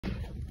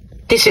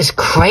This is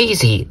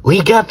crazy.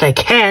 We got the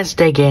cast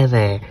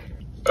together.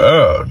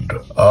 And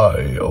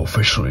I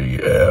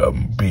officially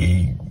am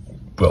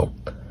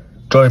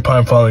Johnny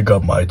Pine finally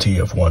got my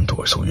TF1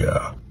 toy, so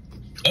yeah.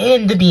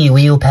 And me,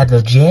 Wheel Pablo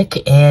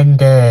Jack,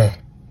 and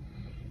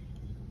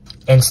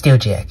Steel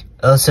Jack.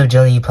 Also,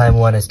 Johnny Pine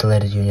wanted us to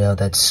let you know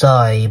that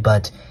sorry,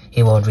 but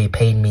he won't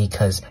repay me,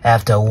 cause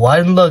after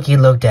one look he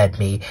looked at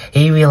me,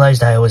 he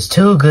realized I was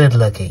too good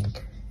looking.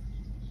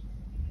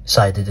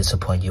 Sorry to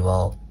disappoint you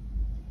all.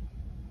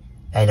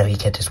 I know he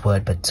kept his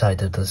word, but sorry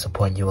to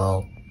disappoint you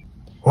all.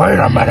 Wait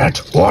a minute,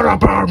 what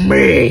about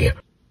me?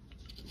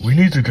 We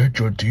need to get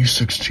your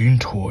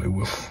D16 toy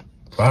with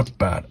Rat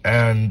Bat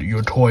and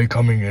your toy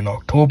coming in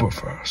October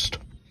 1st.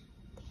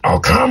 Oh,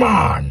 come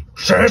on!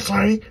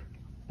 Seriously?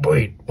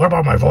 Wait, what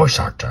about my voice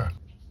actor?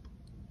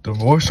 The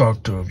voice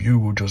actor of you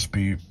will just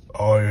be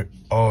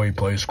Ari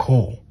Plays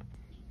Cool.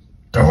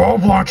 The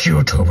Roblox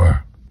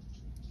YouTuber?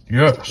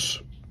 Yes.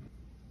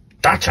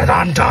 That's it,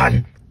 I'm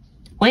done.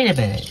 Wait a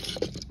minute.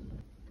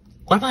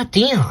 What about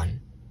Dion?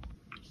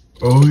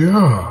 Oh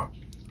yeah.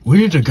 We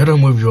need to get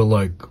him with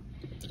your,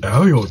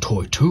 Ariel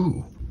toy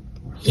too.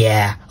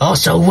 Yeah,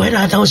 also when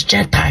are those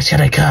jetpacks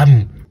gonna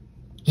come?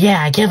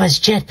 Yeah, give us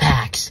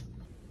jetpacks.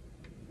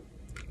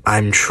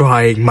 I'm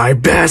trying my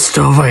best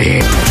over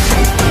here.